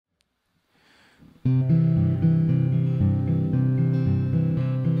Ain't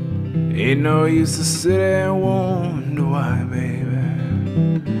no use to sit and wonder why, baby,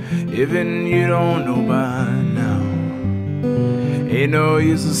 even you don't know by now. Ain't no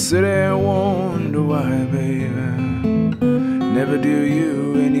use to sit and wonder why, baby, never do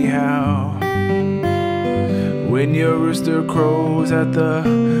you anyhow. When your rooster crows at the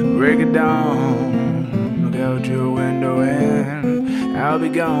break of dawn, look out your window and I'll be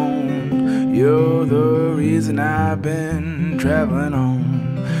gone. You're the reason I've been traveling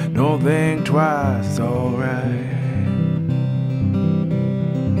on. Don't think twice, it's alright.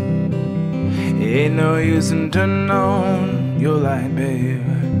 Ain't no use in turning on your light, babe,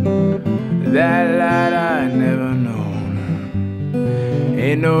 that light I never known.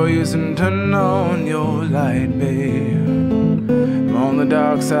 Ain't no use in turning on your light, babe, I'm on the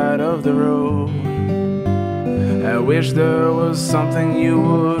dark side of the road. I wish there was something you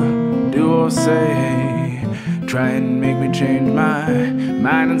would do or say, try and make me change my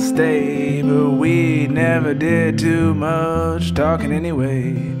mind and stay. But we never did too much talking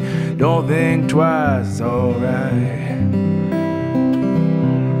anyway. Don't think twice, it's alright.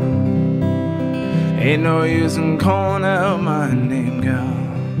 Ain't no use in calling out my name, girl,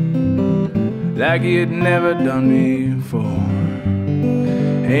 like you'd never done before.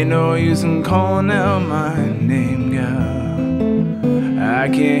 Ain't no use in calling out my name, girl, I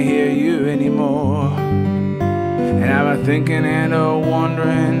can't hear you anymore. And I've been thinking and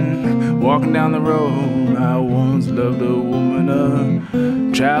wondering, walking down the road. I once loved a woman, a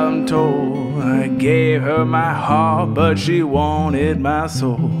child I'm told. I gave her my heart, but she wanted my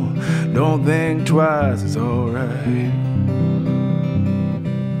soul. Don't think twice, it's alright.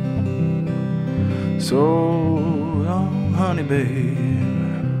 So, honey babe,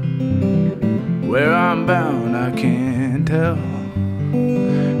 where I'm bound I can't tell.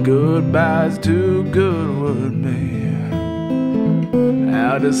 Goodbye's too good would be.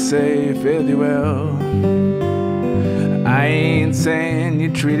 I'll just say fare thee well. I ain't saying you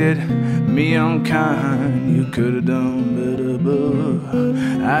treated me unkind, you could've done better,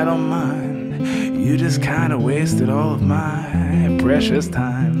 but I don't mind. You just kinda wasted all of my precious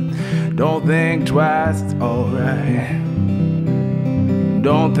time. Don't think twice, it's alright.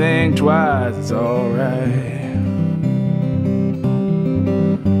 Don't think twice, it's alright.